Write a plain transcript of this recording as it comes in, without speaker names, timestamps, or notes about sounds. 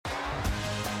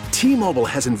T-Mobile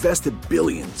has invested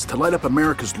billions to light up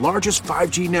America's largest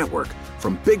 5G network,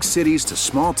 from big cities to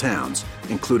small towns,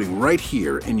 including right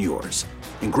here in yours.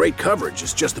 And great coverage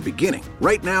is just the beginning.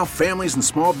 Right now, families and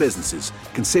small businesses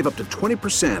can save up to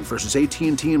 20% versus AT&T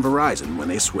and Verizon when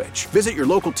they switch. Visit your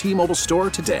local T-Mobile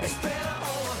store today.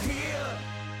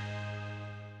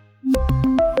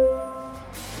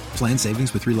 Plan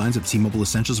savings with 3 lines of T-Mobile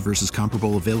Essentials versus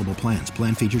comparable available plans.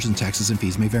 Plan features and taxes and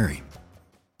fees may vary.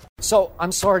 So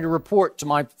I'm sorry to report to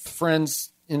my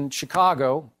friends in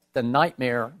Chicago, the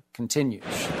nightmare continues.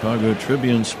 Chicago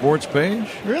Tribune sports page.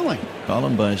 Really?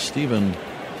 Column by Stephen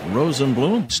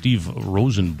Rosenblum. Steve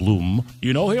Rosenblum.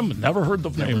 You know him? Never heard the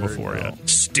name before yet.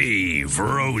 Steve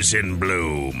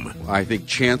Rosenblum. I think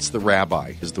Chance the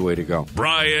Rabbi is the way to go.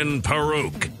 Brian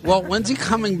Peruk. Well, when's he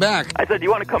coming back? I said, "Do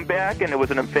you want to come back?" And it was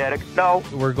an emphatic no.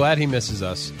 We're glad he misses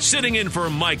us. Sitting in for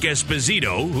Mike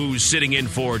Esposito, who's sitting in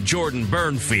for Jordan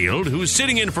Burnfield, who's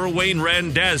sitting in for Wayne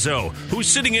Randazzo, who's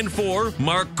sitting in for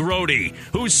Mark Grody,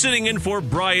 who's sitting in for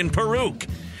Brian Peruk.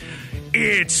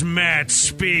 It's Matt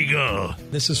Spiegel.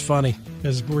 This is funny,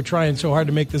 because we're trying so hard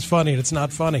to make this funny, and it's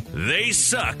not funny. They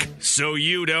suck, so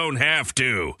you don't have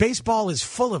to. Baseball is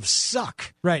full of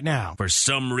suck right now. For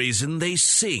some reason, they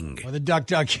sing. With a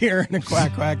duck here and a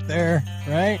quack there,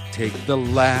 right? Take the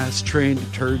last train to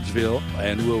Turdsville,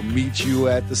 and we'll meet you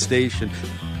at the station.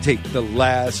 Take the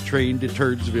last train to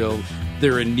Turdsville.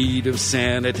 They're in need of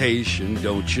sanitation,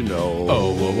 don't you know?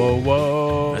 Oh, whoa, whoa,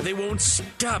 whoa. They won't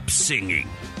stop singing.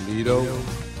 Lido.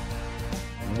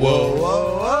 Whoa,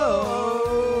 whoa,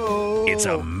 whoa. It's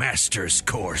a master's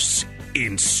course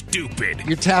in stupid.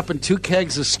 You're tapping 2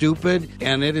 kegs of stupid,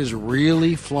 and it is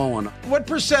really flowing. What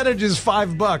percentage is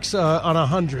 $5 on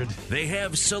 100? They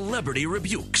have celebrity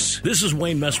rebukes. This is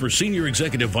Wayne Messmer, Senior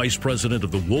Executive Vice President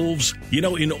of the Wolves. You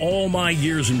know, in all my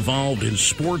years involved in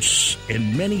sports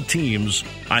and many teams,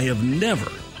 I have never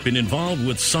been involved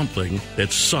with something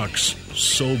that sucks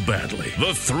so badly.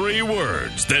 The 3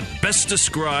 words that best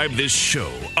describe this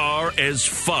show are as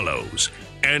follows,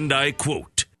 and I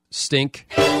quote: Stink,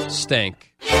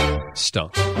 stank,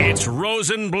 stunk. It's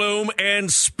Rosenblum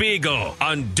and Spiegel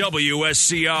on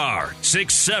WSCR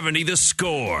 670 The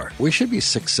Score. We should be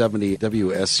 670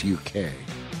 WSUK.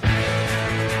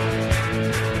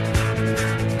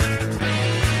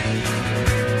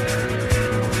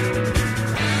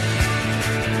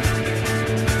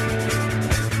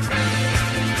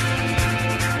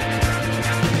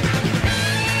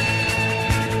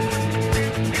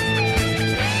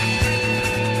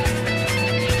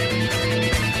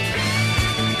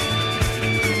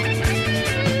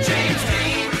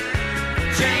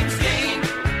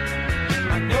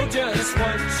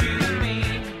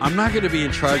 I'm not going to be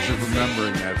in charge of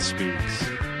remembering that speaks.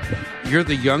 You're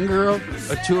the younger of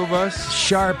the 2 of us.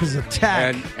 Sharp as a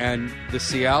tack. And the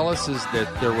Cialis is that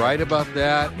they're right about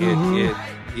that.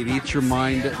 It eats your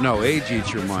mind. No, age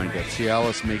eats your mind up.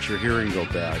 Cialis makes your hearing go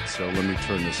bad. So let me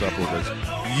turn this up a little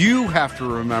bit. You have to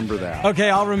remember that. Okay,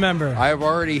 I'll remember. I have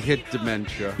already hit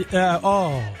dementia.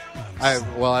 I've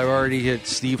already hit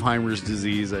Steveheimer's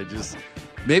disease.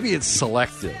 Maybe it's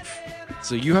selective.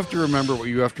 So you have to remember what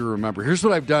you have to remember. Here's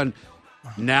what I've done.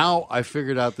 Now I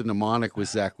figured out the mnemonic with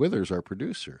Zach Withers, our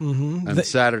producer, and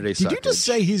Saturday Did you just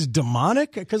say he's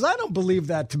demonic? Because I don't believe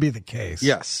that to be the case.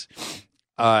 Yes.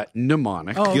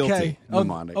 Mnemonic. Oh, okay. Guilty.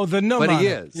 Mnemonic. The mnemonic. But he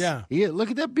is. Yeah. Look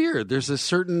at that beard. There's a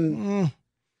certain...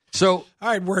 So, all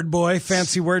right, word boy.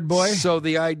 Fancy word boy. So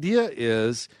the idea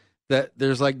is that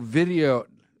there's like video...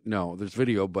 No, there's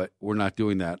video, but we're not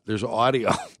doing that. There's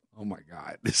audio. Oh, my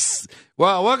God.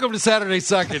 Well, welcome to Saturday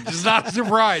Suckin'. Just not a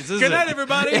surprise, is it? Good night,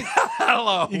 everybody.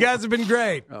 Hello. You guys have been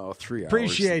great. Oh, 3 hours.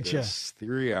 Appreciate you.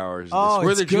 3 hours. Oh,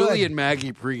 we're it's the good. Julie and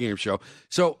Maggie pregame show.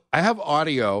 So I have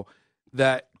audio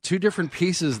that 2 different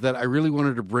pieces that I really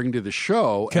wanted to bring to the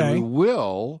show, and we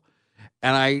will.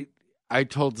 And I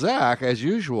told Zach, as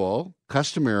usual,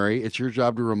 customary, it's your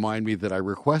job to remind me that I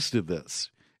requested this.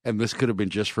 And this could have been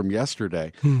just from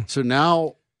yesterday. So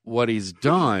now what he's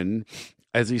done...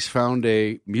 as he's found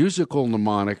a musical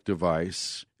mnemonic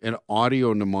device, an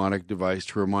audio mnemonic device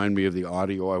to remind me of the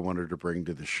audio I wanted to bring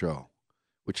to the show,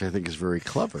 which I think is very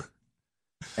clever.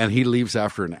 And he leaves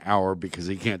after an hour because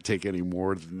he can't take any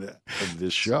more than of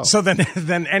this show. So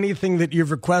then anything that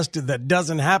you've requested that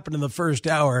doesn't happen in the first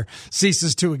hour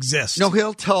ceases to exist. No,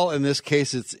 he'll tell, in this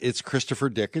case, it's Christopher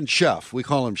Dickens, Chef. We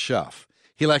call him Chef.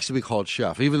 He likes to be called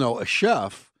Chef, even though a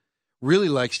chef really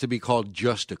likes to be called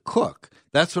just a cook.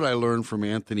 That's what I learned from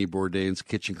Anthony Bourdain's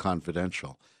Kitchen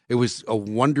Confidential. It was a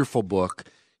wonderful book.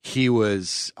 He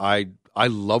was, I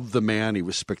love the man. He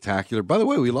was spectacular. By the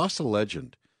way, we lost a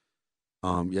legend.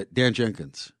 Dan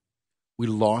Jenkins. we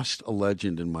lost a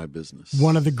legend in my business.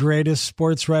 One of the greatest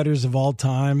sports writers of all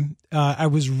time. I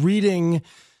was reading,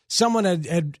 someone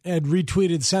had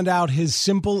retweeted, send out his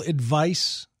simple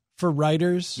advice for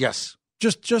writers. Yes.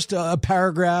 Just a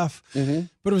paragraph,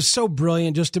 but it was so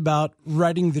brilliant, just about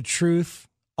writing the truth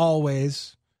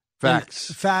always.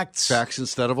 Facts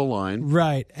instead of a line.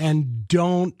 Right. And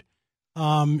don't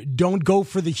go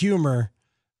for the humor.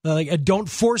 Don't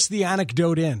force the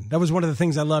anecdote in. That was one of the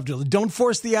things I loved. Don't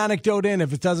force the anecdote in.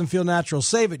 If it doesn't feel natural,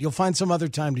 save it. You'll find some other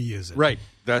time to use it. Right.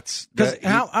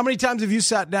 How many times have you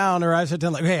sat down or I sat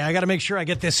down like, hey, I got to make sure I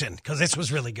get this in because this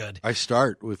was really good. I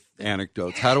start with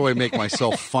anecdotes. How do I make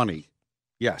myself funny?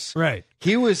 Yes. Right.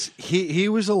 He was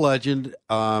a legend.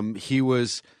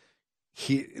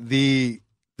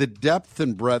 The depth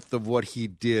and breadth of what he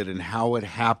did and how it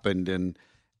happened and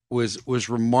was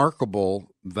remarkable.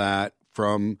 That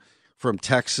from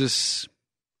Texas,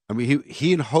 I mean,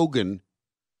 he and Hogan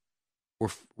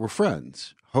were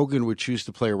friends. Hogan would choose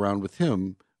to play around with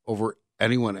him over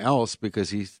anyone else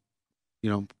because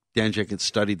Dan Jenkins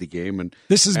studied the game. And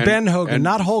this is Ben Hogan,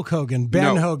 not Hulk Hogan.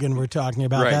 Ben No. Hogan we're talking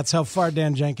about. Right. That's how far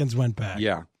Dan Jenkins went back.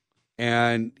 Yeah.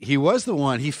 And he was the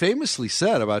one, he famously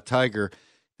said about Tiger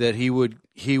that he would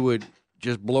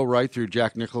just blow right through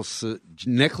Jack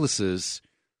Nicklaus's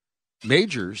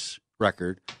majors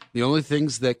record. The only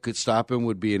things that could stop him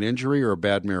would be an injury or a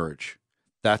bad marriage.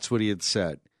 That's what he had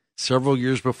said. Several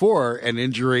years before, an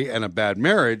injury and a bad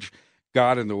marriage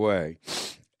got in the way.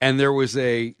 And there was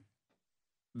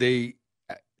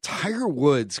Tiger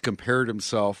Woods compared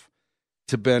himself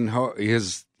to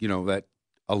that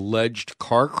alleged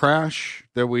car crash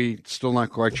that we still not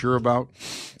quite sure about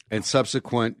and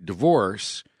subsequent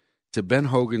divorce to Ben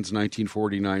Hogan's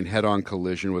 1949 head-on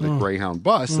collision with a Greyhound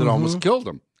bus that almost killed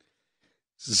him.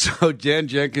 So Dan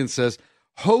Jenkins says,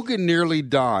 Hogan nearly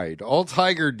died. All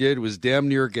Tiger did was damn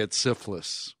near get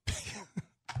syphilis.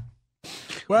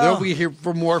 Well, They'll be here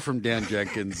for more from Dan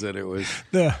Jenkins than it was.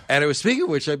 And it was, speaking of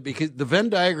which, because the Venn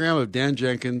diagram of Dan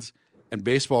Jenkins and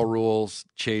baseball rules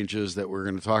changes that we're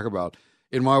going to talk about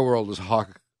in my world was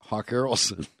Hawk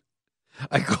Harrelson.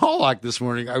 I called Hawk this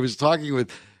morning. I was talking with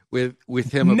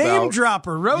him about name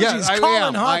dropper. Rosie's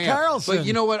calling Hawk Harrelson. But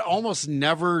you know what? Almost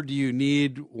never do you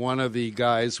need one of the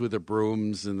guys with the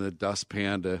brooms and the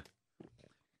dustpan to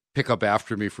pick up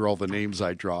after me for all the names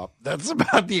I drop. That's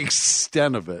about the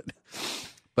extent of it.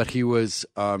 But he was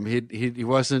he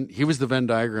was the Venn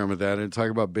diagram of that. And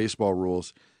talking about baseball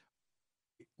rules,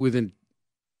 within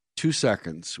 2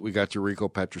 seconds we got to Rico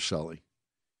Petrocelli.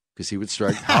 Because he would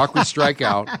strike, Hawk would strike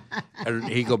out, and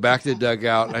he'd go back to the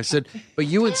dugout. And I said, but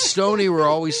you and Stoney were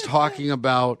always talking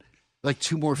about like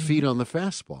 2 more feet on the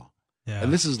fastball. Yeah.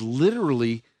 And this is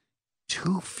literally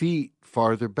 2 feet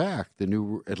farther back, the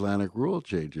new Atlantic rule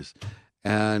changes.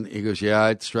 And he goes, yeah,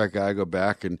 I'd strike out, I'd go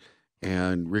back,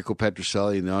 and Rico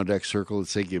Petrocelli in the on-deck circle would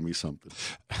say, give me something.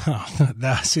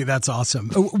 See, that's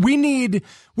awesome. We need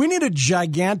a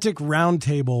gigantic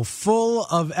roundtable full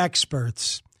of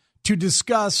experts to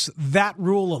discuss that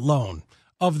rule alone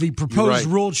of the proposed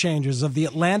rule changes of the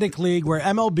Atlantic League, where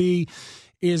MLB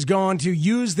is going to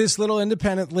use this little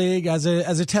independent league as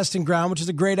a testing ground, which is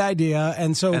a great idea.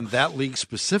 And that league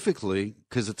specifically,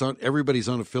 because everybody's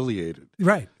unaffiliated.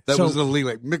 Right. That was the league.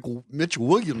 Like Mitch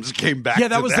Williams came back. Yeah,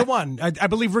 that was the one. I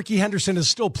believe Ricky Henderson is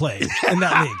still playing in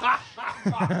that league.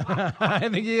 I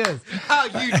think he is. How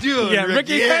you doing? Yeah,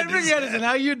 Ricky Henderson.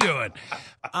 How you doing?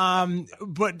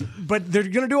 But they're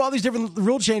going to do all these different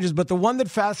rule changes. But the one that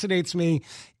fascinates me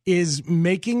is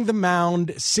making the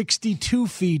mound 62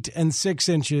 feet and 6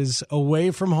 inches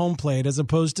away from home plate as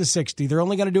opposed to 60. They're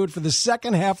only going to do it for the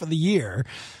second half of the year,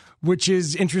 which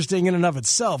is interesting in and of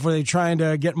itself. Are they trying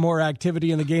to get more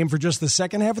activity in the game for just the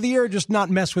second half of the year, or just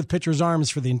not mess with pitchers' arms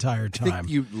for the entire time? I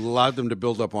think you allowed them to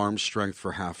build up arm strength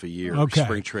for half a year, okay.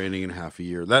 Spring training in half a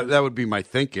year. That would be my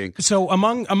thinking. So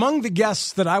among the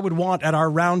guests that I would want at our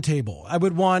roundtable, I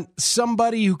would want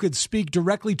somebody who could speak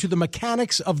directly to the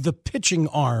mechanics of the pitching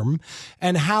arm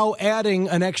and how adding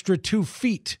an extra 2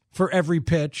 feet for every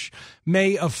pitch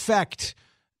may affect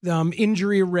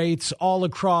injury rates all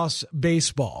across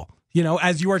baseball. You know,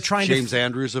 as you are trying James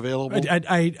Andrews available?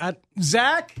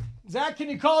 Zach, can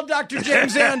you call Dr.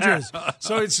 James Andrews?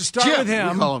 So it's to start Jim, with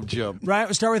him. We call him Jim. Right,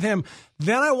 we'll start with him.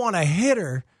 Then I want a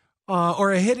hitter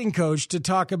or a hitting coach to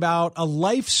talk about a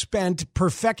life spent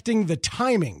perfecting the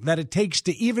timing that it takes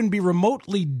to even be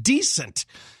remotely decent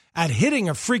at hitting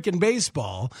a freaking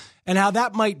baseball. and how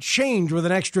that might change with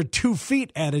an extra 2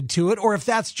 feet added to it, or if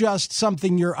that's just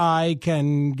something your eye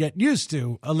can get used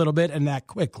to a little bit and that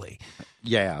quickly.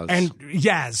 Yaz. And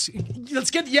Yaz. Let's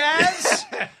get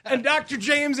Yaz and Dr.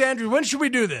 James Andrews. When should we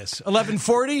do this?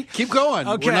 11:40? Keep going.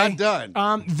 Okay. We're not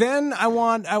done. Then I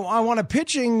want a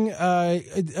pitching,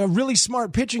 a really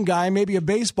smart pitching guy, maybe a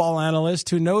baseball analyst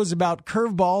who knows about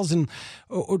curveballs and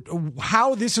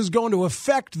how this is going to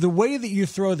affect the way that you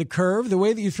throw the curve, the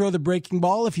way that you throw the breaking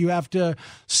ball, if you have to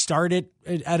start it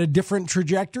at a different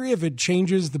trajectory, if it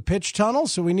changes the pitch tunnel.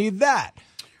 So we need that.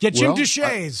 Get Jim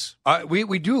Deshaies.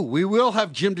 We do. We will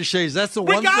have Jim Deshaies. That's the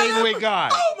one thing we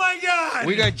got. Oh, my God.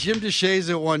 We got Jim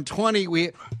Deshaies at 120.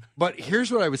 But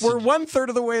here's what I would say. We're 1/3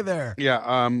 of the way there.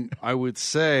 Yeah, I would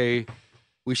say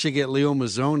we should get Leo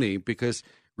Mazzoni because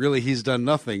really he's done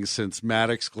nothing since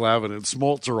Maddox, Glavine, and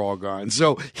Smoltz are all gone.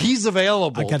 So he's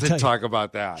available to talk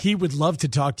about that. He would love to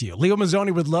talk to you. Leo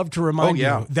Mazzoni would love to remind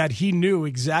you that he knew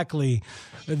exactly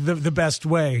the best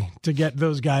way to get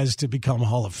those guys to become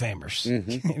Hall of Famers.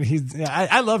 Mm-hmm.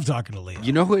 I love talking to Leo.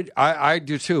 You know who I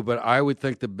do too, but I would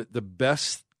think the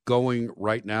best going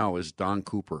right now is Don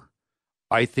Cooper.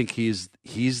 I think he's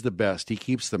the best. He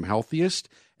keeps them healthiest,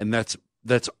 and that's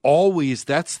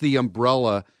the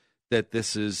umbrella that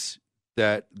this is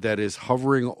that is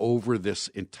hovering over this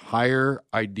entire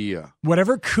idea.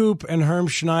 Whatever Coop and Herm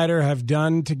Schneider have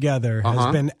done together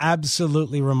has been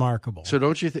absolutely remarkable. So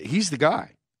don't you think he's the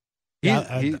guy?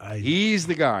 He's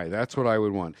the guy. That's what I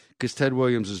would want because Ted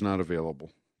Williams is not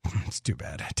available. It's too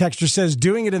bad. Texter says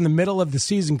doing it in the middle of the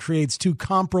season creates two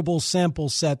comparable sample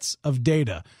sets of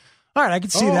data. All right, I can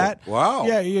see that. Wow.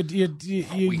 Yeah,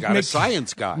 we got a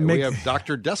science guy. We have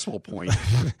Dr. Decimal Point.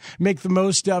 Make the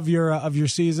most of your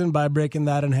season by breaking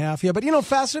that in half. Yeah, but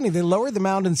fascinating. They lowered the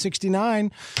mound in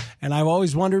 '69, and I've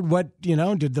always wondered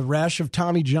did the rash of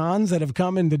Tommy Johns that have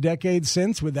come in the decades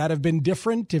since, would that have been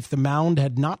different if the mound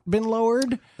had not been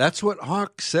lowered? That's what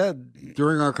Hawk said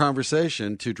during our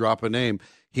conversation, to drop a name.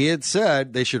 He had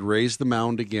said they should raise the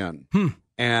mound again.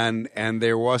 And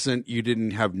you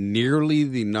didn't have nearly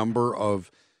the number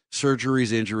of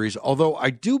surgeries, injuries. Although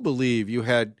I do believe you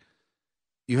had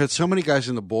so many guys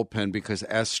in the bullpen because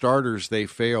as starters they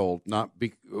failed,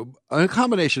 a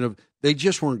combination of they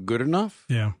just weren't good enough.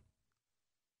 Yeah.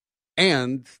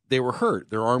 And they were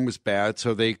hurt. Their arm was bad,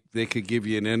 so they could give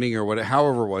you an inning or whatever.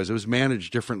 However it was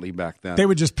managed differently back then. They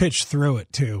would just pitch through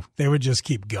it too. They would just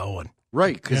keep going.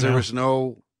 Right, because there was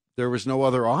no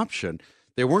other option.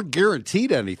 They weren't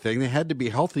guaranteed anything. They had to be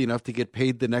healthy enough to get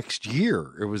paid the next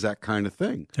year. It was that kind of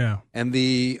thing. Yeah. And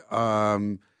the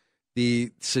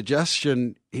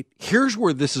suggestion, here's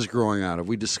where this is growing out of.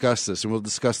 We discussed this, and we'll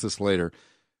discuss this later.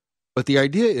 But the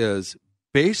idea is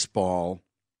baseball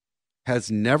has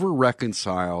never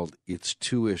reconciled its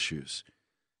two issues,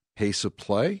 pace of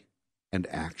play and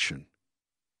action.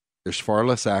 There's far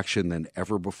less action than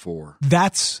ever before.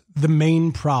 That's the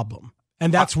main problem.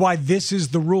 And that's why this is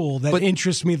the rule that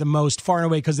interests me the most, far and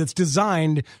away, because it's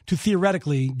designed to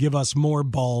theoretically give us more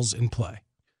balls in play,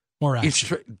 more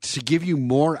action. It's to give you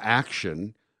more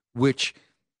action, which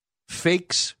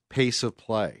fakes pace of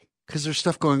play because there's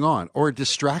stuff going on, or it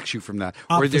distracts you from that,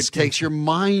 or it takes your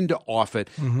mind off it.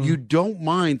 Mm-hmm. You don't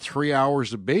mind 3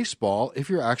 hours of baseball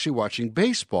if you're actually watching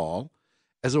baseball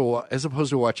as opposed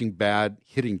to watching bad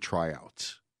hitting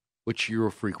tryouts, which you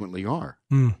frequently are.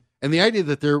 Mm. And the idea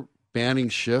that they're banning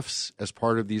shifts as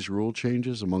part of these rule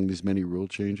changes, among these many rule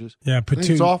changes. Yeah,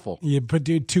 it's awful. You put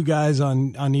two guys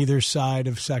on either side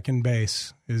of second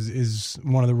base is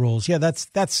one of the rules. Yeah, that's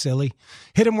silly.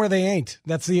 Hit them where they ain't.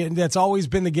 That's always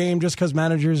been the game. Just because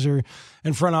managers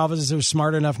and front offices are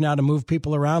smart enough now to move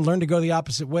people around, learn to go the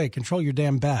opposite way. Control your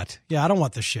damn bat. Yeah, I don't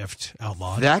want the shift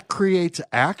outlawed. That creates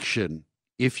action.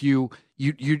 If you're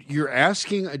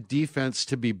asking a defense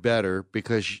to be better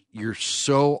because you're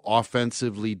so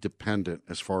offensively dependent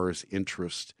as far as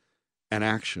interest and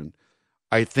action.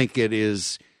 I think it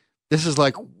is. This is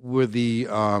like with the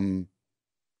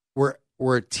where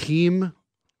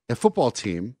a football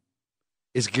team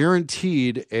is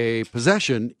guaranteed a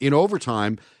possession in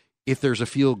overtime if there's a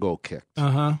field goal kicked.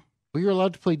 Well, you're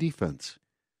allowed to play defense,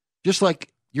 just like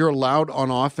you're allowed on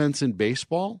offense in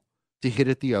baseball to hit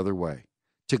it the other way.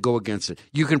 To go against it.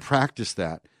 You can practice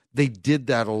that. They did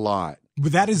that a lot.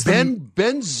 But that is Ben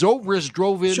Zobrist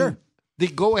drove in the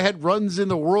go-ahead runs in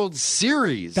the World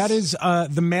Series. That is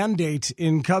the mandate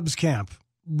in Cubs camp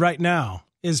right now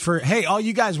is for, hey, all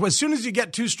you guys, as soon as you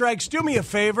get 2 strikes, do me a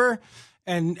favor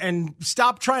and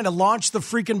stop trying to launch the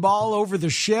freaking ball over the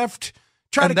shift.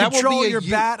 Try to control your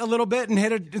bat a little bit and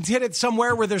hit it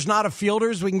somewhere where there's not a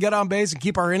fielder so we can get on base and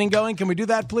keep our inning going. Can we do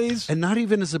that, please? And not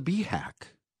even as a B-hack,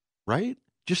 right?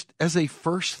 just as a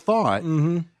first thought,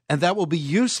 and that will be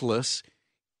useless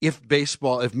if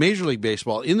Major League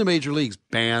Baseball in the major leagues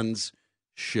bans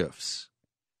shifts.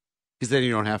 Because then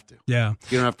you don't have to. Yeah.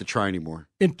 You don't have to try anymore.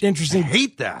 Interesting. I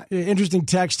hate that. Interesting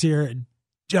text here.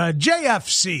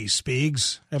 JFC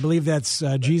Speaks. I believe that's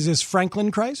Jesus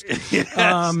Franklin Christ. Yes.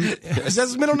 Is that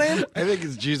his middle name? I think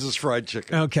it's Jesus Fried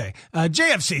Chicken. Okay.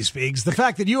 JFC Speaks. The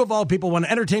fact that you, of all people, want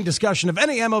to entertain discussion of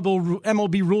any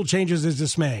MLB rule changes is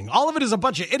dismaying. All of it is a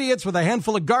bunch of idiots with a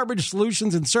handful of garbage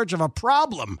solutions in search of a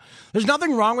problem. There's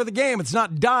nothing wrong with the game. It's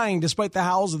not dying despite the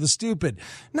howls of the stupid.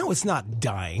 No, it's not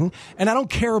dying. And I don't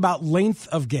care about length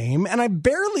of game, and I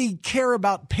barely care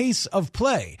about pace of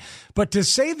play. But to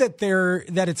say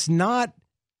that it's not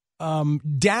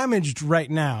damaged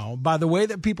right now by the way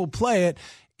that people play it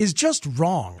is just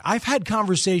wrong. I've had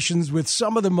conversations with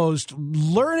some of the most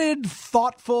learned,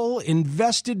 thoughtful,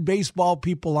 invested baseball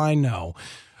people I know.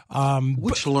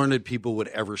 Which learned people would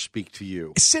ever speak to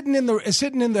you? Sitting in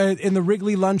the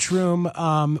Wrigley lunchroom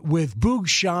with Boog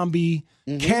Sciambi,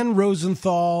 Ken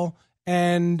Rosenthal,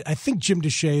 and I think Jim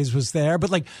Deshaies was there,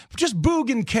 but just Boog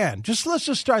and Ken. Let's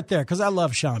just start there because I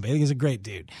love Sciambi. I think he's a great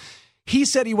dude. He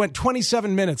said he went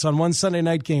 27 minutes on one Sunday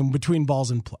night game between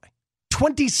balls in play.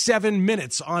 27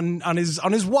 minutes on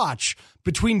his watch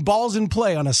between balls in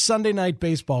play on a Sunday night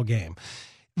baseball game.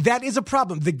 That is a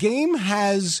problem. The game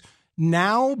has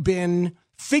now been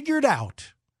figured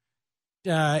out.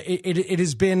 It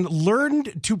has been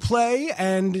learned to play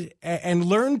and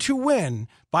learned to win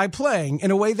by playing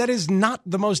in a way that is not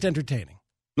the most entertaining.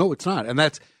 No, it's not, and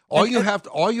that's all you have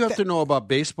to know about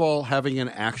baseball having an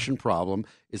action problem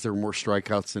is there are more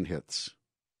strikeouts than hits.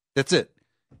 That's it.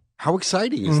 How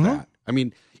exciting is that? I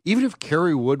mean, even if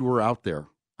Kerry Wood were out there,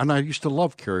 and I used to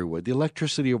love Kerry Wood, the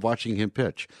electricity of watching him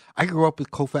pitch. I grew up with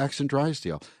Koufax and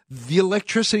Drysdale. The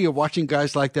electricity of watching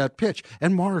guys like that pitch,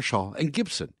 and Marshall and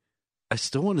Gibson. I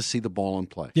still want to see the ball in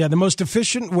play. Yeah, the most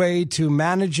efficient way to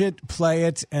manage it, play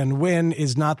it, and win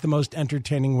is not the most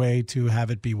entertaining way to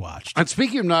have it be watched. And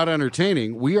speaking of not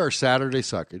entertaining, we are Saturday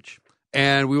Suckage,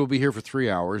 and we will be here for 3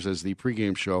 hours as the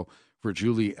pregame show for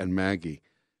Julie and Maggie.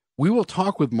 We will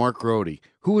talk with Mark Grote,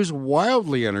 who is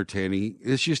wildly entertaining.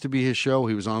 This used to be his show.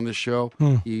 He was on this show.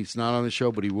 He's not on the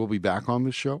show, but he will be back on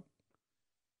this show.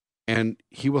 And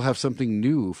he will have something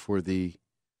new for the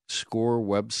Score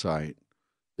website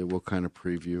that we'll kind of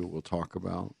preview. We'll talk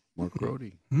about Mark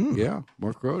Grote. Yeah,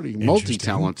 Mark Grote.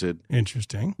 Multi-talented.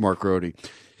 Interesting. Mark Grote.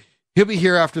 He'll be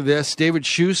here after this. David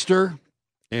Schuster.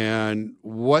 And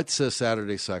what's a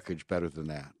Saturday Suckage better than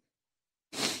that?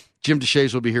 Jim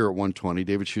Deshaies will be here at 1:20.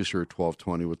 David Schuster at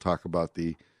 12:20. We'll talk about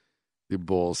the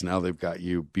Bulls. Now they've got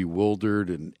you bewildered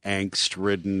and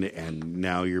angst-ridden, and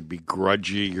now you're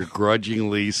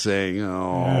grudgingly saying,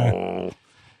 oh.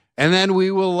 And then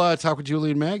we will talk with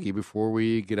Julie and Maggie before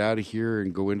we get out of here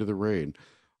and go into the rain.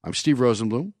 I'm Steve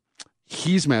Rosenblum.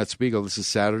 He's Matt Spiegel. This is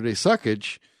Saturday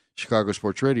Suckage, Chicago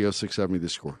Sports Radio, 670 The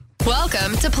Score.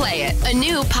 Welcome to Play It, a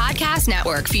new podcast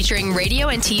network featuring radio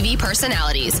and TV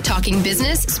personalities talking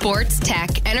business, sports,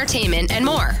 tech, entertainment, and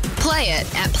more. Play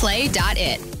it at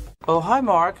play.it. Oh, hi,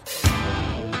 Mark.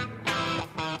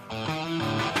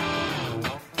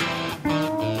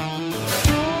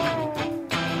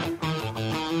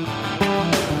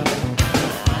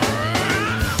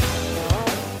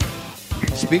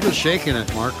 Spiegel's shaking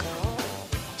it, Mark.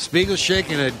 Spiegel's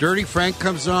shaking it. Dirty Frank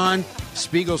comes on.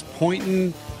 Spiegel's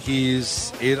pointing.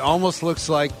 It almost looks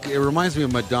like, it reminds me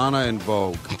of Madonna and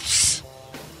Vogue. That's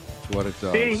what it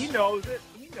does. See, he knows it.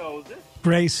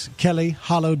 Grace Kelly,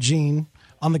 Hollow Jean,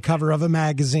 on the cover of a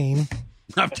magazine.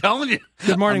 I'm telling you.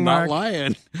 Good morning, I'm Mark. not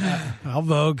lying. I'll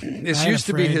Vogue. This used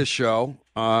to be his show.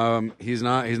 He's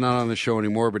not on the show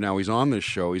anymore, but now he's on this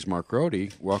show. He's Mark Grote.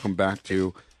 Welcome back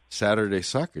to Saturday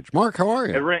Suckage. Mark, how are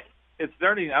you? It's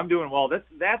starting. I'm doing well.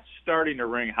 That's starting to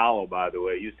ring hollow. By the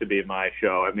way, it used to be my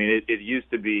show. I mean, it used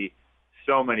to be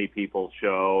so many people's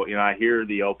show. You know, I hear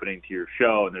the opening to your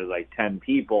show, and there's like 10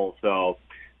 people. So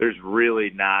there's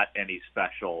really not any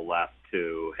special left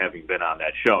to having been on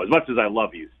that show. As much as I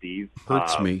love you, Steve,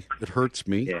 hurts me. It hurts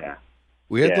me. Yeah,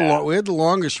 we had the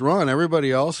longest run.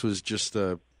 Everybody else was just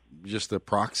a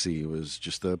proxy. It was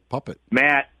just a puppet.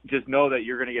 Matt, just know that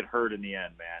you're going to get hurt in the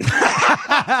end,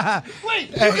 man. Wait,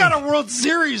 you got a World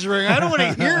Series ring. I don't want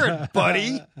to hear it,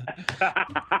 buddy.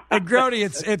 Hey, Grote,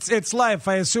 it's life.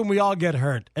 I assume we all get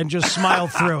hurt and just smile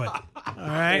through it. All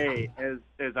right. Hey,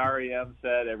 as REM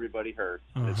said, everybody hurts.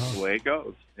 It's the way it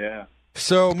goes. Yeah.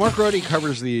 So Mark Grote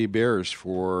covers the Bears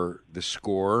for The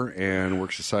Score and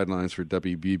works the sidelines for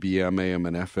WBBM, AM,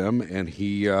 and FM. And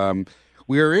he,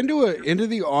 we are into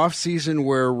the off season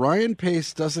where Ryan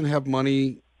Pace doesn't have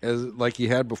money like he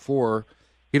had before,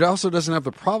 He also doesn't have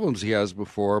the problems he has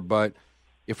before, but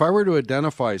if I were to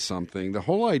identify something, the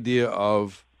whole idea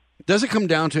of, does it come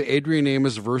down to Adrian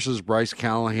Amos versus Bryce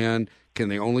Callahan? Can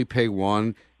they only pay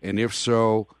one? And if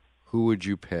so, who would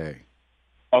you pay?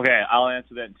 Okay, I'll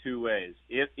answer that in two ways.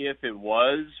 If it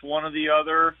was one or the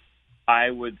other, I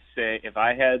would say if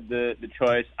I had the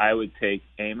choice, I would take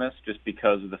Amos just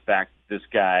because of the fact that this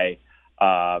guy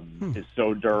is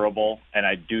so durable, and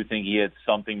I do think he had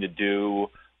something to do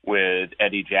with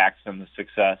Eddie Jackson's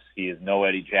success. He is no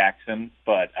Eddie Jackson,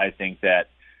 but I think that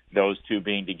those two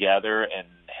being together and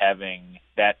having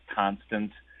that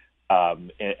constant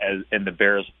in the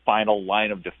Bears' final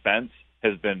line of defense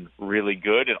has been really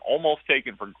good and almost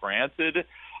taken for granted.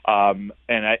 And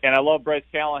I love Bryce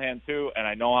Callahan too, and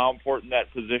I know how important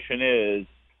that position is,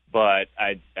 but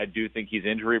I do think he's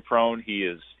injury prone. He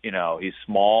is, he's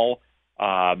small.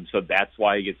 So that's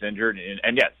why he gets injured.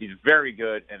 And yes, he's very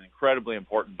good and incredibly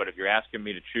important. But if you're asking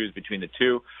me to choose between the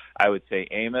two, I would say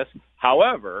Amos.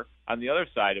 However, on the other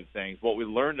side of things, what we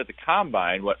learned at the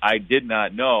Combine, what I did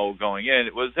not know going in,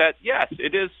 was that, yes,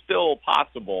 it is still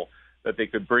possible that they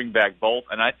could bring back both.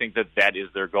 And I think that is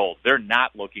their goal. They're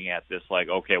not looking at this like,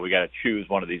 okay, we got to choose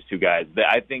one of these two guys.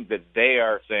 I think that they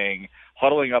are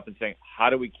huddling up and saying, how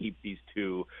do we keep these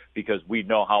two? Because we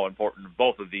know how important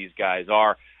both of these guys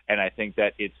are. And I think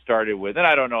that it started with, and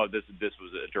I don't know if this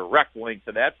was a direct link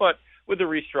to that, but with the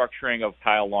restructuring of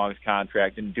Kyle Long's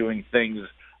contract and doing things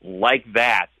like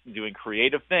that, doing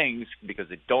creative things, because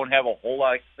they don't have a whole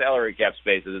lot of salary cap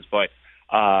space at this point,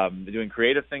 doing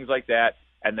creative things like that,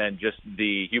 and then just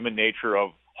the human nature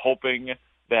of hoping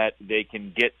that they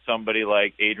can get somebody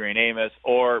like Adrian Amos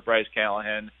or Bryce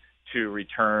Callahan to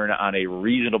return on a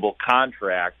reasonable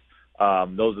contract.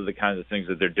 Those are the kinds of things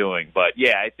that they're doing. But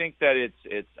yeah, I think that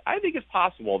I think it's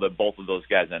possible that both of those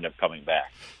guys end up coming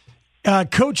back.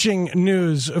 Coaching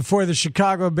news for the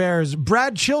Chicago Bears.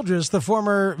 Brad Childress, the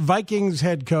former Vikings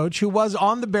head coach, who was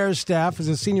on the Bears staff as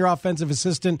a senior offensive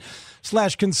assistant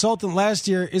 / consultant last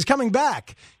year, is coming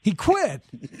back. He quit,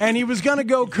 and he was going to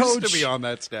go coach. Used to be on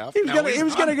that staff. He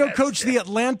was going to go coach the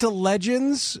Atlanta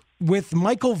Legends with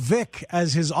Michael Vick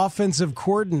as his offensive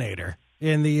coordinator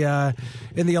in the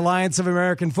Alliance of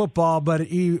American Football, but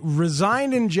he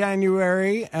resigned in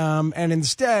January and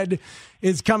instead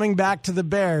is coming back to the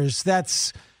Bears.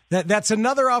 That's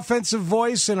another offensive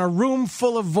voice in a room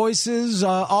full of voices,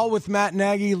 all with Matt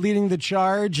Nagy leading the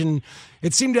charge, and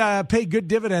it seemed to pay good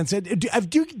dividends.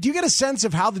 Do you get a sense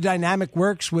of how the dynamic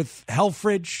works with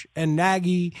Helfrich and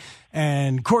Nagy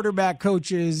and quarterback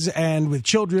coaches and with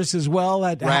Childress as well?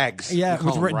 Rags. Yeah,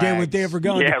 with Dave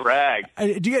Ragone. Yeah, Rags.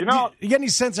 Do you get any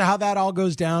sense of how that all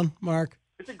goes down, Mark?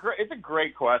 It's a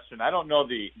great question. I don't know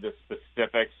the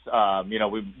specifics.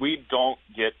 We don't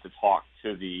get to talk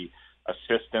to the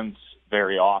assistants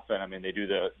very often. I mean, they do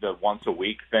the once a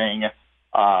week thing.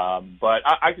 But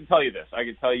I can tell you this. I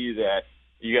can tell you that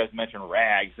you guys mentioned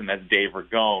Rags, and that's Dave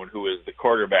Ragone, who is the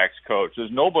quarterback's coach.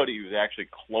 There's nobody who's actually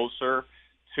closer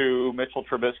to Mitchell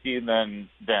Trubisky than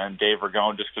Dave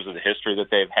Ragone, just because of the history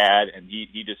that they've had, and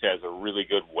he just has a really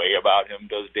good way about him,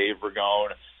 does Dave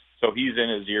Ragone. So he's in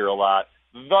his ear a lot.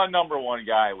 The number one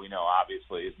guy we know,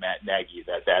 obviously, is Matt Nagy.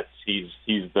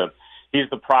 He's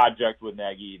the project with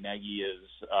Nagy. Nagy is,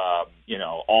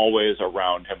 always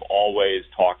around him, always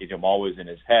talking to him, always in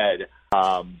his head.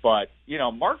 But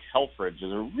Mark Helfrich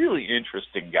is a really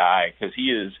interesting guy because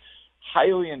he is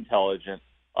highly intelligent.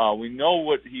 We know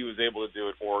what he was able to do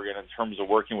at Oregon in terms of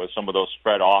working with some of those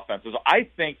spread offenses. I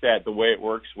think that the way it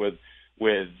works with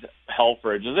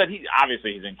Helfrich is that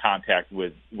he's in contact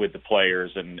with the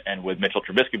players and with Mitchell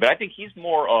Trubisky, but I think he's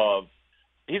more of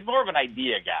an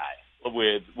idea guy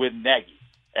with Nagy,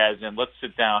 as in, let's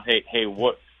sit down. Hey,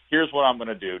 here's what I'm going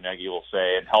to do, Nagy will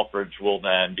say, and Helfrich will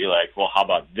then be like, well, how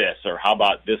about this, or how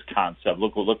about this concept?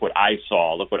 Look what I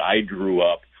saw. Look what I drew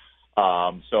up.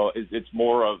 So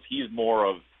he's more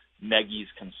of Nagy's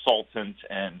consultant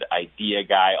and idea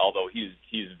guy, although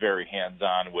he's very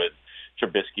hands-on with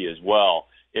Trubisky as well.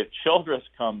 If Childress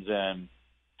comes in,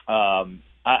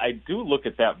 I do look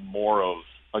at that more of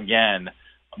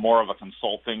a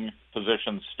consulting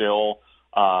position still,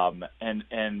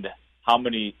 and how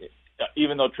many,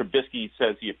 even though Trubisky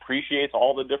says he appreciates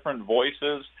all the different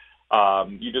voices,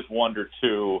 you just wonder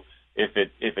too if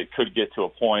it could get to a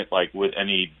point like with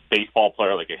any baseball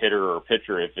player, like a hitter or a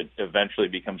pitcher, if it eventually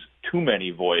becomes too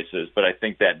many voices. But I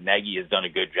think that Nagy has done a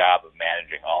good job of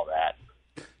managing all that.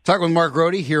 Talking with Mark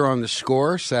Grote here on The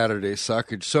Score, Saturday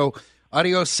Suckage. So,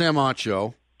 adios Sam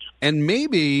Acho, and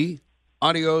maybe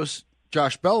adios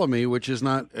Josh Bellamy, which is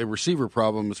not a receiver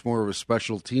problem. It's more of a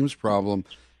special teams problem.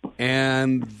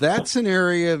 And that's an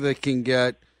area that can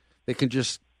get they can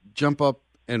just jump up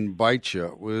and bite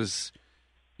you. Was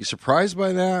you surprised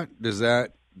by that? Does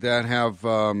that have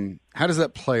how does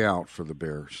that play out for the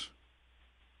Bears?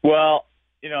 Well,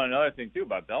 another thing too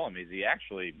about Bellamy is he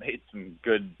actually made some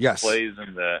good plays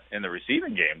in the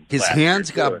receiving game. His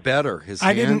hands got better.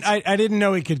 I didn't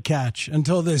know he could catch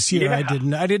until this year.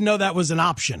 Yeah. I didn't know that was an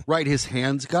option. Right, his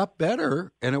hands got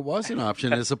better, and it was an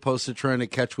option as opposed to trying to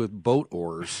catch with boat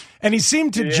oars. And he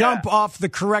seemed to jump off the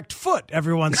correct foot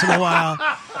every once in a while,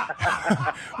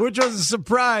 which was a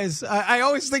surprise. I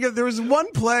always think there was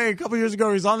one play a couple years ago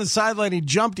where he was on the sideline. He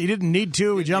jumped. He didn't need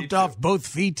to. He jumped off both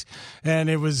feet, and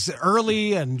it was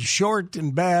early and short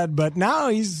and bad, but now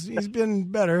he's been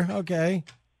better. Okay.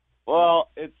 Well,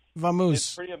 it's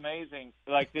Vamoose. pretty amazing.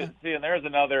 Like, and there's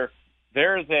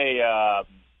a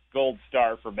gold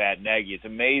star for Matt Nagy. It's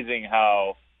amazing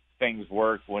how things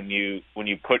work when you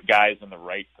put guys in the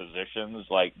right positions.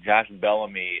 Like Josh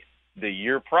Bellamy, the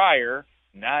year prior,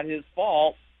 not his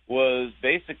fault, was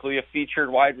basically a featured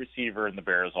wide receiver in the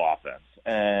Bears offense.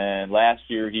 And last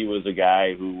year he was a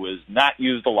guy who was not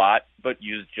used a lot, but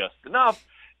used just enough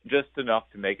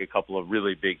to make a couple of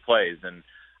really big plays. And,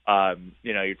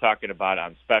 you're talking about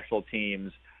on special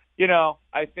teams,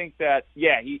 I think that,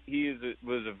 he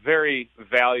was a very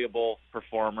valuable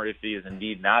performer if he is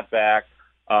indeed not back.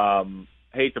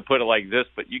 Hate to put it like this,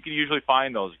 but you can usually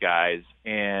find those guys.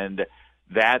 And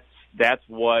that's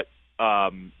what,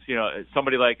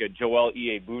 somebody like a Joel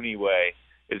Iyiegbuniwe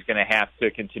is going to have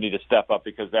to continue to step up,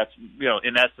 because that's,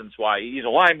 in essence why he's a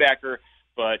linebacker,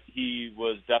 but he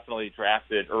was definitely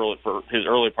drafted early for his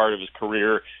early part of his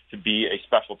career to be a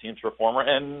special teams performer,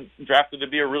 and drafted to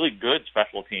be a really good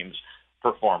special teams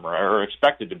performer, or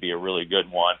expected to be a really good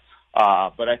one.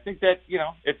 But I think that,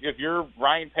 if you're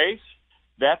Ryan Pace,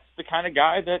 that's the kind of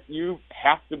guy that you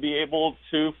have to be able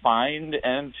to find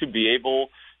and to be able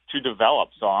to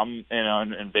develop. So I'm,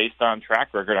 and based on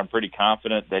track record, I'm pretty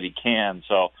confident that he can.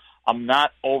 So I'm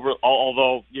not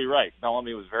although you're right,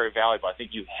 Bellamy was very valuable. I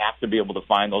think you have to be able to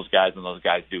find those guys, and those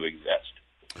guys do exist.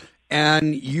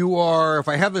 And you are, if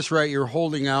I have this right, you're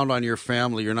holding out on your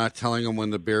family. You're not telling them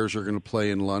when the Bears are going to play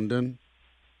in London?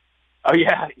 Oh,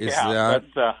 yeah. That's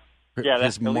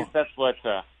that's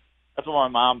what my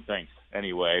mom thinks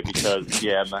anyway, because,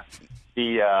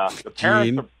 the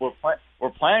parents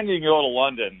were planning to go to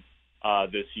London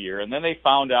this year, and then they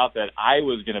found out that I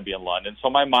was going to be in London. So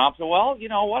my mom said, well, you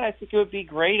know what, I think it would be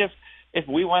great if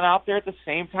we went out there at the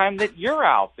same time that you're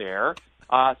out there.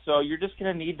 So you're just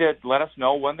going to need to let us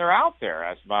know when they're out there.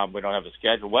 I said, Mom, we don't have a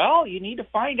schedule. Well, you need to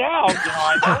find out.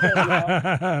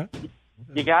 I know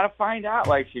you got to find out.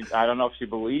 Like, I don't know if she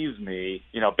believes me,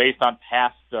 based on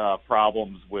past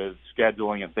problems with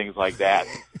scheduling and things like that,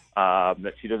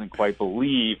 that she doesn't quite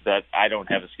believe that I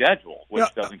don't have a schedule, which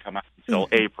doesn't come out until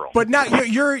April. But now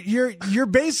you're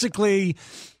basically,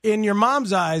 in your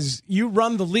mom's eyes, you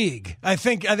run the league. I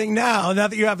think now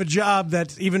that you have a job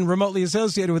that's even remotely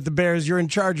associated with the Bears, you're in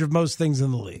charge of most things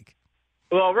in the league.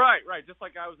 Well, right. Just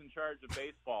like I was in charge of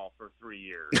baseball for 3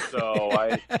 years. So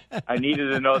I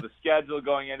needed to know the schedule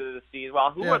going into the season.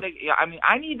 Well, who are they? I mean,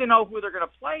 I need to know who they're going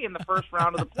to play in the first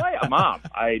round of the playoffs. Mom,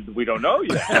 we don't know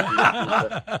yet.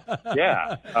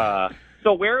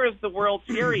 So where is the World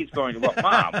Series going to look?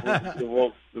 Mom,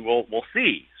 we'll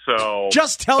see. So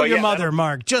just tell your mother,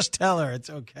 Mark. Just tell her it's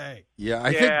okay. Yeah,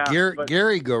 I think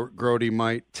Gary Grody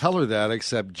might tell her that,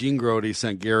 except Gene Grody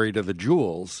sent Gary to the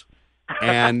Jewels.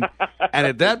 And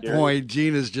at that point,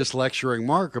 Gene is just lecturing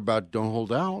Mark about don't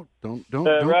hold out, don't.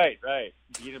 Right.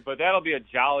 But that'll be a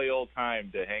jolly old time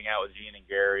to hang out with Gene and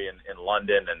Gary in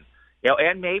London, and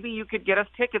and maybe you could get us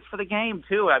tickets for the game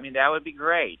too. I mean, that would be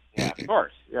great. Yeah, of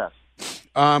course, yes.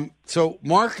 So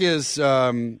Mark is.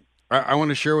 I want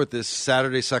to share with this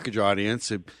Saturday Suckage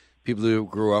audience, people who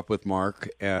grew up with Mark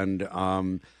and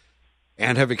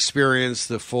have experienced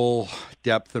the full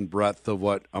depth and breadth of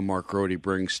what a Mark Grody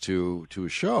brings to a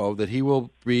show, that he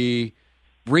will be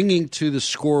bringing to the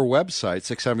Score website,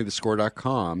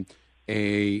 670thescore.com,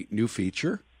 a new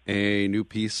feature, a new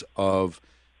piece of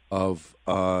content,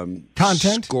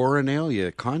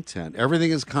 Scoreinalia content. Everything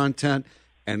is content,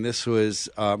 and this was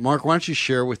Mark. Why don't you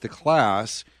share with the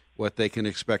class what they can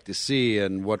expect to see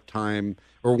and what time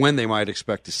or when they might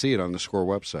expect to see it on the Score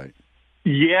website?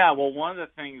 Yeah, well, one of the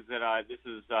things that this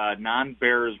is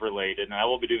non-Bears related, and I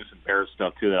will be doing some Bears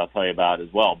stuff too that I'll tell you about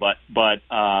as well. But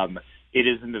it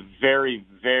is in the very,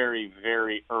 very,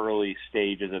 very early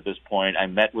stages at this point. I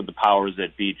met with the powers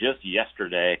that be just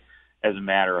yesterday, as a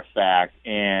matter of fact,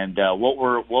 and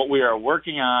what we are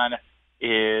working on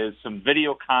is some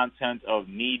video content of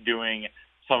me doing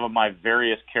some of my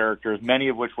various characters, many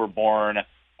of which were born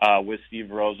with Steve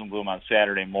Rosenbloom on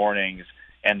Saturday mornings,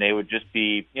 and they would just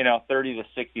be, 30 to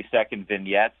 60-second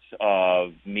vignettes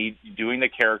of me doing the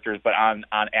characters, but on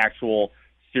actual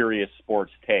serious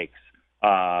sports takes.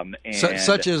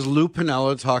 Such as Lou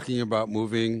Piniella talking about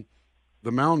moving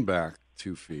the mound back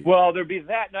 2 feet. Well, there'd be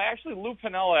that. No, actually, Lou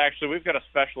Piniella, we've got a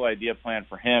special idea planned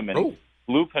for him. And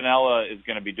Lou Piniella is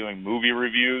going to be doing movie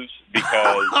reviews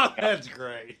because that's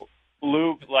great.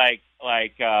 Lou, like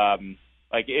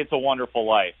It's a Wonderful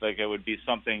Life. Like, it would be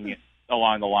something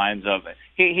along the lines of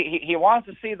he wants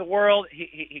to see the world,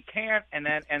 he can't, and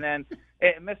then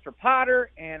Mr. Potter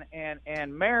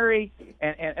and Mary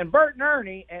and Bert and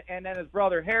Ernie and then his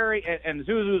brother Harry and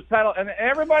Zuzu's pedal, and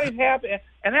everybody's happy,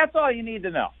 and that's all you need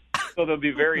to know. So they'll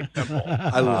be very simple.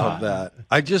 I love that.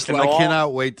 I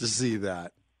cannot wait to see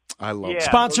that. I love it.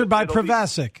 Sponsored by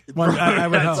Provasic. I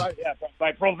would hope. Yeah,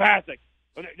 by Provasic.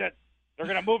 They're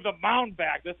going to move the mound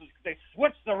back. They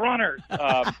switched the runners.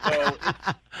 So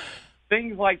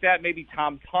things like that. Maybe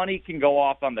Tom Tunney can go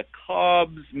off on the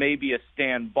Cubs. Maybe a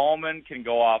Stan Bowman can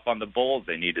go off on the Bulls.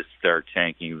 They need to start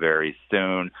tanking very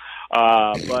soon.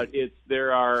 But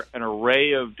there are an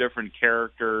array of different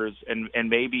characters, and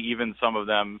maybe even some of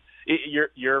them.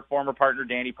 Your former partner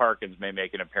Danny Parkins may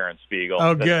make an appearance, Spiegel.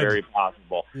 Oh, That's good. very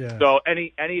possible. Yeah. So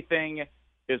anything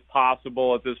is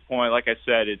possible at this point. Like I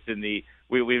said, it's in the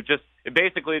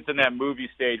it's in that movie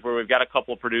stage where we've got a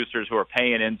couple of producers who are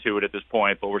paying into it at this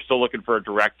point, but we're still looking for a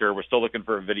director. We're still looking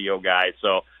for a video guy.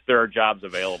 So there are jobs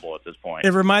available at this point.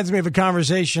 It reminds me of a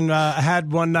conversation I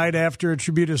had one night after a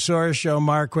Tributosaurus show,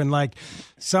 Mark, when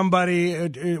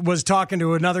somebody was talking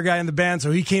to another guy in the band. So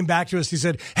he came back to us. He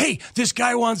said, "Hey, this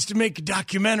guy wants to make a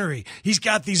documentary. He's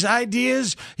got these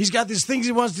ideas. He's got these things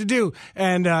he wants to do."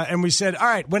 And we said, "All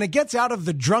right, when it gets out of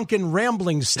the drunken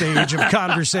rambling stage of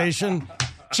conversation,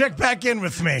 check back in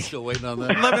with me." Still waiting on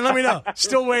that. Let me know.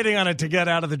 Still waiting on it to get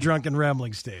out of the drunken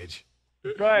rambling stage.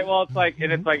 Right. Well, it's like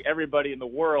everybody in the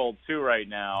world too right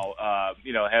now,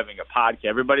 having a podcast.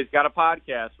 Everybody's got a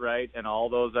podcast, right? And all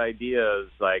those ideas,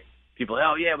 like people,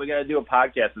 oh yeah, we got to do a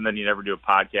podcast, and then you never do a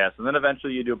podcast, and then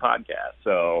eventually you do a podcast.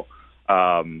 So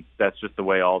that's just the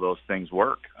way all those things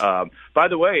work. By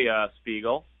the way,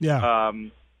 Spiegel. Yeah.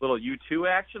 Little U2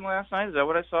 action last night. Is that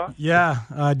what I saw?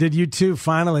 Yeah, did U2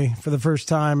 finally for the first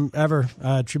time ever,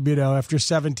 Tributo, after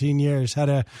 17 years. Had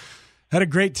a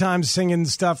great time singing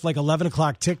stuff like 11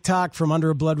 O'Clock TikTok from Under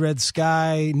a Blood Red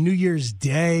Sky. New Year's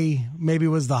Day maybe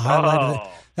was the highlight.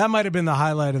 That might have been the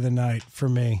highlight of the night for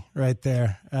me right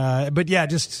there. But yeah,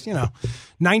 just,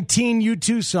 19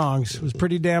 U2 songs. It was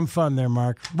pretty damn fun there,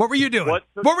 Mark. What were you doing?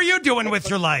 What were you doing with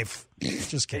your life?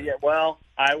 Just kidding. Yeah, well,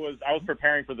 I was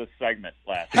preparing for this segment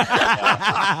last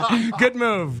night. Good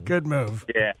move.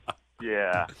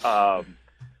 Yeah.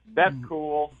 That's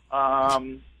cool.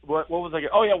 What was I?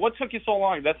 Oh yeah, what took you so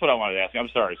long? That's what I wanted to ask you. I'm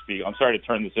sorry, Spiegel. I'm sorry to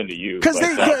turn this into you. Because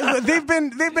they've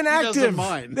been active.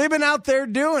 They've been out there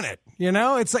doing it.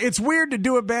 It's weird to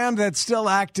do a band that's still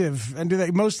active and do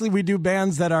that. Mostly we do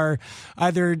bands that are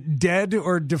either dead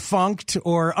or defunct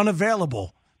or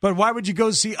unavailable. But why would you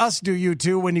go see us do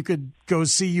U2 when you could go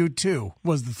see U2?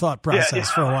 Was the thought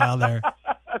process for a while there.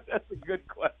 That's a good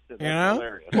question.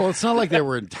 Well, it's not like they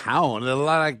were in town. Not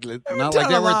like they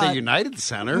were at the United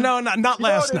Center. No, not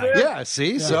last night. Yeah,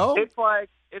 see, so it's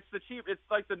like it's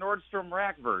like the Nordstrom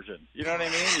Rack version. You know what I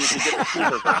mean? You can get the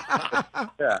cheaper version.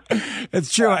 Yeah,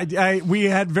 it's true. We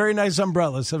had very nice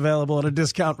umbrellas available at a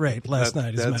discount rate last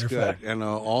night. As a matter of fact, and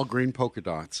all green polka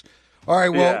dots. All right,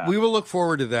 well, we will look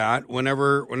forward to that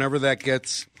whenever that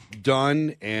gets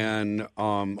done and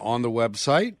on the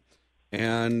website,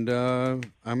 and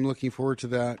I'm looking forward to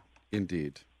that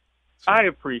indeed. So. I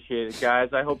appreciate it, guys.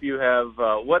 I hope you have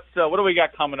what do we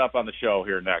got coming up on the show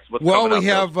here next? We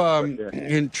have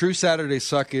in true Saturday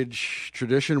Suckage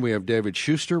tradition, we have David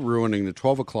Schuster ruining the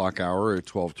 12 o'clock hour at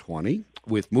 12:20.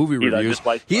 With movie reviews.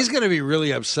 He's going to be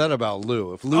really upset about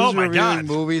Lou. If Lou's reviewing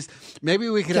movies, maybe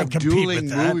we could have dueling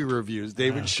movie reviews.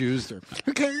 David Schuster.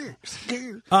 Who cares?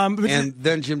 And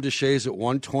then Jim Deshaies at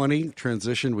 1:20,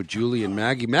 transition with Julie and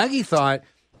Maggie. Maggie thought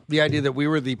the idea that we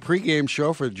were the pregame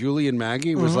show for Julie and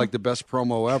Maggie was like the best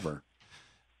promo ever.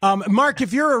 Mark,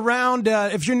 if you're around,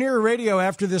 if you're near a radio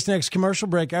after this next commercial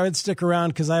break, I would stick around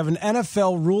because I have an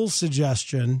NFL rule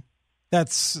suggestion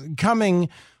that's coming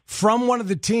from one of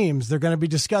the teams. They're going to be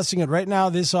discussing it right now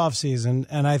this offseason,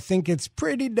 and I think it's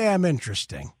pretty damn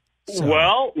interesting. So.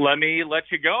 Well, let me let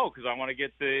you go because I want to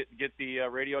get the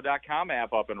radio.com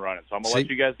app up and running. So I'm going to let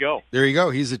you guys go. There you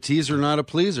go. He's a teaser, not a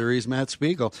pleaser. He's Matt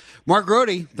Spiegel. Mark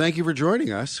Grody, thank you for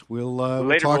joining us. We'll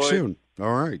talk soon.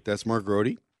 All right. That's Mark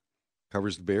Grody.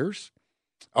 Covers the Bears.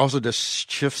 Also does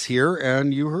shifts here,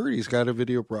 and you heard he's got a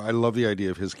video. I love the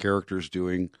idea of his characters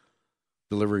delivering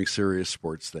serious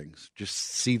sports things. Just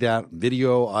see that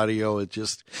video, audio. It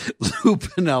just Lou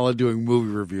Piniella doing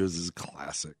movie reviews is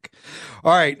classic.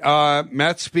 All right,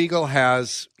 Matt Spiegel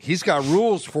he's got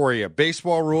rules for you.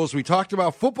 Baseball rules. We talked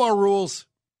about football rules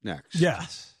next.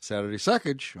 Yes. Saturday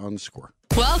Suckage on The Score.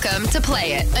 Welcome to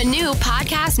Play It, a new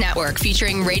podcast network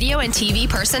featuring radio and TV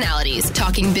personalities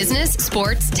talking business,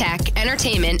 sports, tech,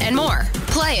 entertainment, and more.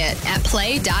 Play it at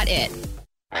play.it.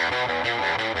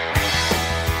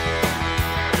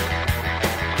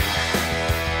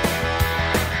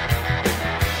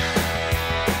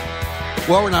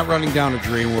 Well, we're not running down a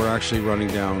dream. We're actually running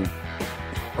down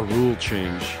a rule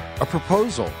change, a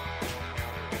proposal.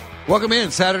 Welcome in,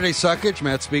 Saturday Suckage.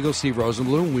 Matt Spiegel, Steve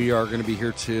Rosenblum. We are going to be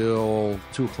here till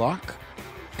 2 o'clock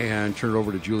and turn it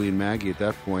over to Julie and Maggie at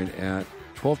that point. At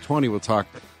 12:20, we'll talk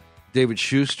David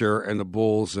Schuster and the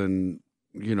Bulls and,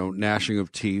 gnashing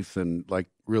of teeth and,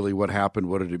 really what happened,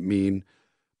 what did it mean?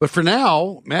 But for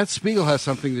now, Matt Spiegel has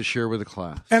something to share with the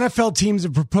class. NFL teams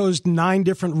have proposed 9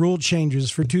 different rule changes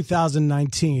for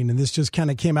 2019, and this just kind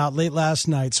of came out late last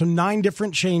night. So 9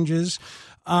 different changes.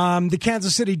 The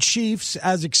Kansas City Chiefs,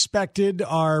 as expected,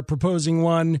 are proposing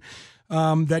one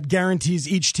that guarantees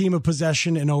each team a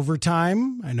possession in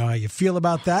overtime. I know how you feel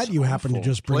about that. You happen to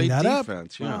just bring that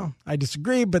defense, up. Well, I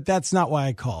disagree, but that's not why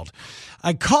I called.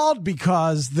 I called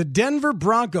because the Denver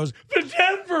Broncos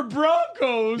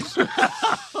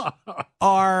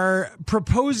are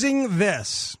proposing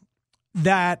this,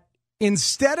 that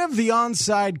instead of the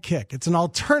onside kick, it's an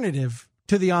alternative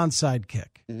to the onside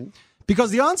kick. Mm-hmm.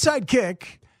 Because the onside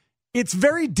kick, it's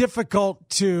very difficult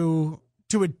to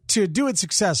do it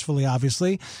successfully,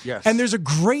 obviously. Yes. And there's a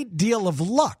great deal of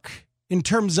luck in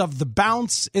terms of the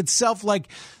bounce itself.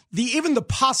 Even the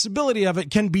possibility of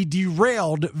it can be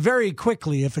derailed very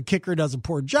quickly if a kicker does a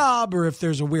poor job or if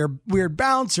there's a weird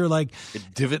bounce or a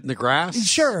divot in the grass.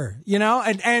 Sure,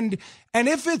 and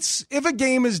if a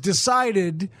game is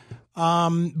decided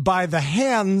by the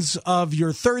hands of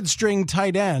your third string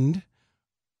tight end.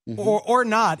 Mm-hmm. Or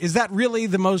not. Is that really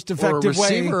the most effective way? Or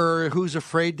a receiver who's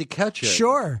afraid to catch it.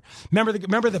 Sure. Remember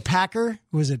the Packer?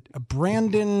 Was it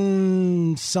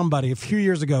Brandon somebody a few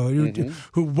years ago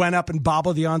who went up and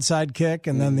bobbled the onside kick,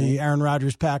 and then the Aaron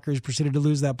Rodgers Packers proceeded to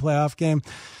lose that playoff game?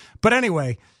 But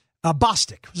anyway,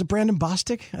 Bostic. Was it Brandon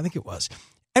Bostic? I think it was.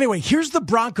 Anyway, here's the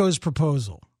Broncos'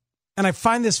 proposal, and I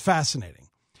find this fascinating,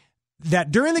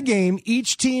 that during the game,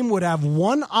 each team would have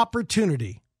one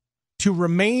opportunity to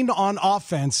remain on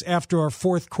offense after our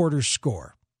fourth quarter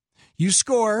score. You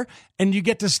score, and you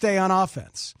get to stay on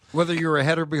offense. Whether you're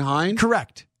ahead or behind?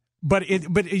 Correct. But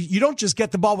you don't just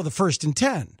get the ball with a 1st and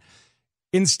 10.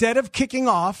 Instead of kicking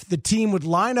off, the team would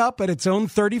line up at its own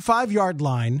 35-yard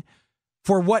line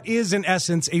for what is, in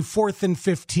essence, a 4th and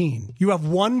 15. You have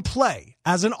one play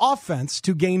as an offense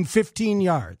to gain 15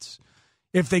 yards.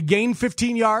 If they gain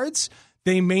 15 yards,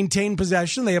 they maintain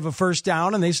possession, they have a first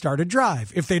down, and they start a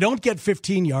drive. If they don't get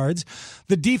 15 yards,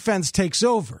 the defense takes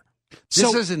over.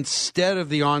 This is instead of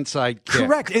the onside kick.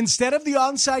 Correct. Instead of the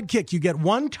onside kick, you get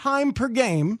one time per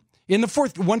game in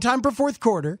the one time per fourth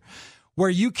quarter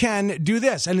where you can do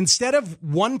this. And instead of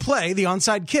one play, the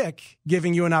onside kick,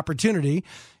 giving you an opportunity,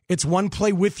 it's one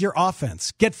play with your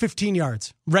offense. Get 15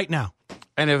 yards right now.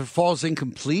 And if it falls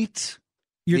incomplete,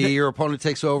 your opponent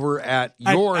takes over at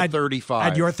your 35.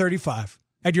 At your 35.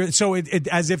 So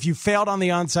as if you failed on the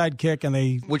onside kick,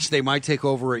 which they might take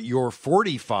over at your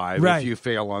 45 if you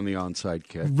fail on the onside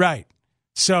kick. Right.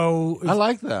 So I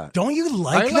like that. Don't you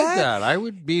like that? I like that. I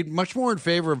would be much more in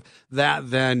favor of that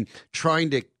than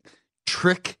trying to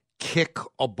trick kick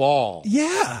a ball.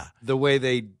 Yeah. The way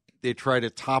they try to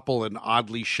topple an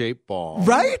oddly shaped ball.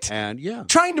 Right? And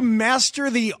trying to master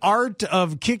the art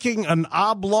of kicking an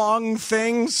oblong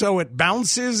thing so it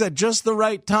bounces at just the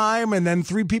right time and then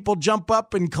 3 people jump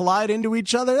up and collide into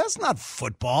each other. That's not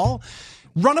football.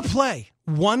 Run a play.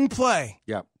 One play.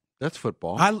 Yeah. That's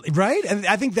football. Right? And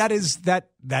I think that is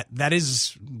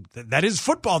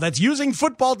football. That's using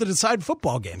football to decide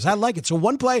football games. I like it. So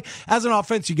one play as an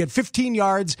offense, you get 15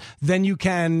 yards, then you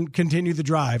can continue the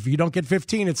drive. If you don't get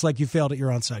 15, it's like you failed at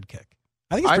your onside kick.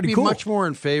 I think it's pretty cool. I'd be much more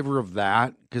in favor of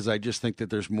that because I just think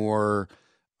that there's more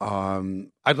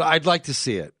I'd like to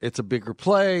see it. It's a bigger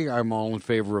play. I'm all in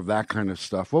favor of that kind of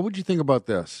stuff. What would you think about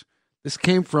this? This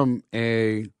came from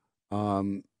a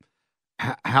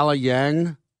Hala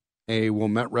Yang, a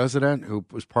Wilmette resident who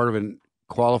was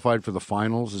qualified for the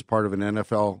finals as part of an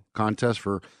NFL contest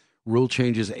for rule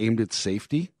changes aimed at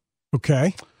safety.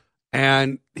 Okay.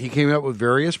 And he came up with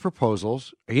various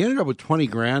proposals. He ended up with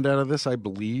 $20,000 out of this, I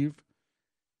believe.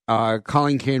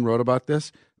 Colin Kane wrote about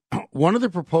this. One of the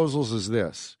proposals is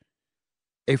this: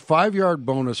 a 5-yard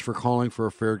bonus for calling for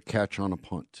a fair catch on a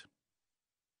punt.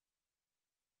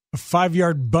 A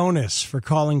 5-yard bonus for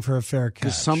calling for a fair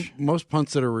catch. Because most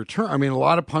punts that are returned, a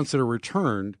lot of punts that are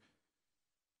returned,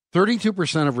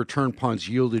 32% of return punts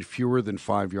yielded fewer than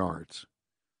 5 yards.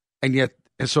 And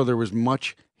so there was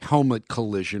much helmet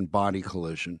collision, body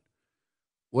collision.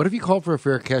 What if you called for a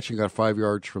fair catch and got 5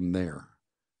 yards from there?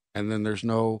 And then there's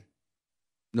no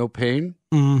pain,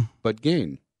 but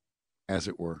gain, as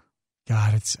it were.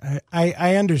 God,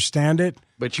 I understand it.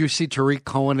 But you see Tariq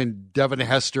Cohen and Devin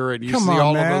Hester, and you Come see on,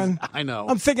 all man. of those. I know.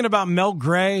 I'm thinking about Mel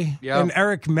Gray and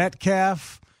Eric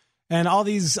Metcalf and all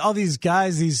these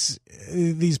guys,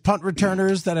 these punt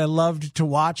returners that I loved to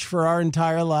watch for our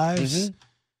entire lives. Mm-hmm.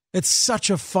 It's such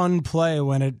a fun play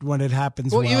when it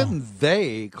happens. Well, even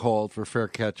they called for fair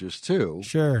catches too.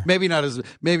 Sure, maybe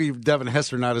Devin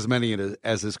Hester not as many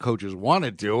as his coaches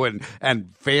wanted to,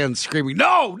 and fans screaming,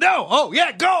 "No, oh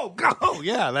yeah, go,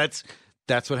 yeah."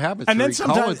 That's what happens. And then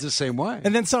sometimes the same way.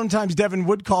 And then sometimes Devin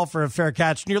would call for a fair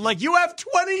catch, and you're like, "You have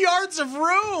 20 yards of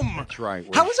room." That's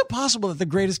right. How is it possible that the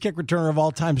greatest kick returner of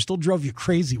all time still drove you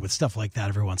crazy with stuff like that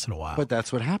every once in a while? But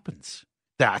that's what happens.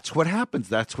 That's what happens.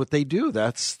 That's what they do.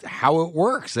 That's how it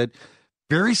works. That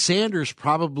Barry Sanders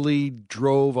probably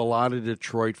drove a lot of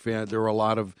Detroit fans. There were a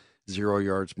lot of 0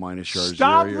 yards, minus yards.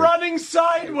 Stop running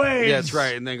sideways. Yeah, that's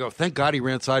right. And then go, thank God he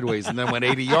ran sideways and then went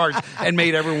 80 yards and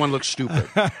made everyone look stupid.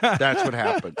 That's what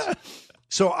happens.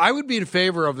 So I would be in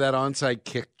favor of that onside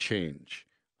kick change.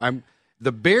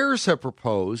 The Bears have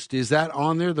proposed. Is that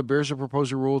on there? The Bears have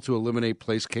proposed a rule to eliminate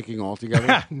place kicking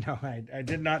altogether? No, I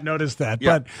did not notice that.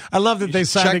 Yeah. But I love that they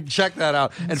signed check that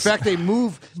out. In fact,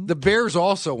 the Bears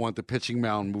also want the pitching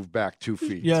mound moved back 2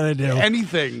 feet. Yeah, they do.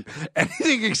 Anything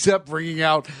except bringing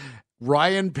out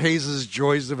Ryan Pace's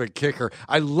joys of a kicker.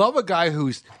 I love a guy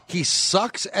he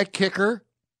sucks at kicker.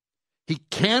 He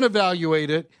can't evaluate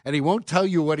it, and he won't tell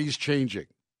you what he's changing.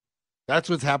 That's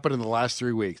what's happened in the last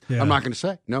 3 weeks. Yeah. I'm not going to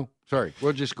say. No, sorry.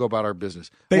 We'll just go about our business.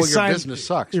 Your business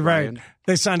sucks, right?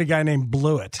 They signed a guy named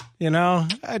Blewett.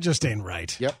 That just ain't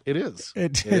right. Yep, it is.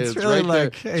 It's really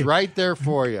right there. It's right there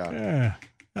for you. Yeah.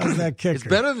 How's that kicker? It's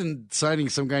better than signing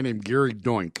some guy named Gary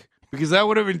Doink, because that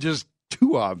would have been just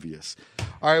too obvious.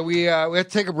 All right, we have to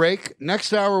take a break.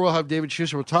 Next hour, we'll have David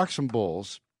Schuster. We'll talk some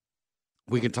Bulls.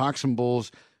 We can talk some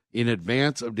Bulls in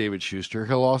advance of David Schuster.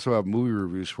 He'll also have movie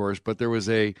reviews for us, but there was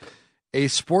a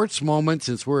sports moment,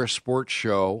 since we're a sports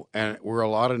show and we're a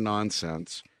lot of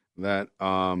nonsense, that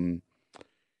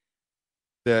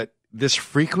this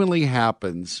frequently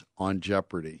happens on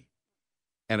Jeopardy,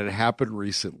 and it happened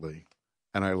recently,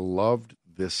 and I loved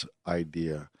this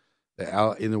idea.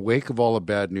 In the wake of all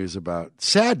the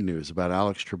sad news about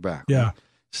Alex Trebek, yeah,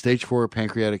 stage 4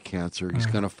 pancreatic cancer, he's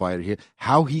going to fight it.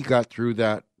 How he got through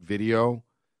that video,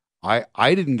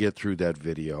 I didn't get through that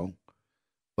video.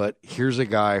 But here's a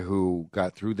guy who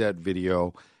got through that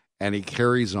video, and he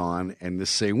carries on. And this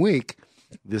same week,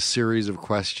 this series of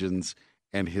questions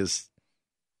and his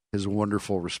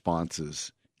wonderful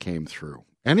responses came through.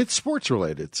 And it's sports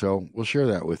related, so we'll share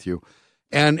that with you.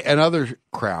 And other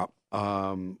crap.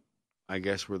 I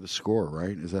guess we're the score,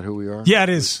 right? Is that who we are? Yeah, it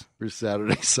is. We're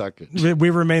Saturday Suckage. We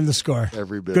remain the score.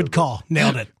 Every bit. Good call.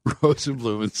 Nailed it.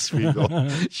 Rosenblum and Spiegel,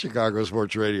 Chicago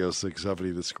Sports Radio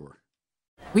 670 The Score.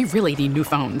 We really need new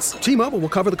phones. T-Mobile will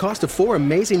cover the cost of 4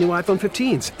 amazing new iPhone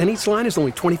 15s, and each line is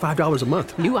only $25 a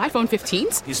month. New iPhone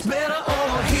 15s? It's better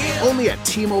over here. Only at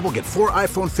T-Mobile, get 4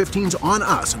 iPhone 15s on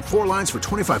us and 4 lines for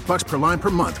 $25 per line per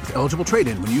month with eligible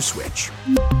trade-in when you switch.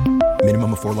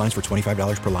 Minimum of 4 lines for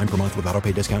 $25 per line per month with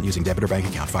autopay discount using debit or bank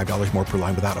account. $5 more per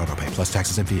line without autopay, plus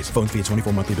taxes and fees. Phone fee at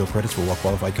 24 monthly bill credits for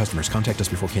well-qualified customers. Contact us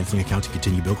before canceling account to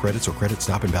continue bill credits or credit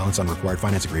stop and balance on required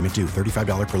finance agreement due.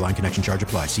 $35 per line connection charge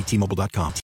applies. See T-Mobile.com.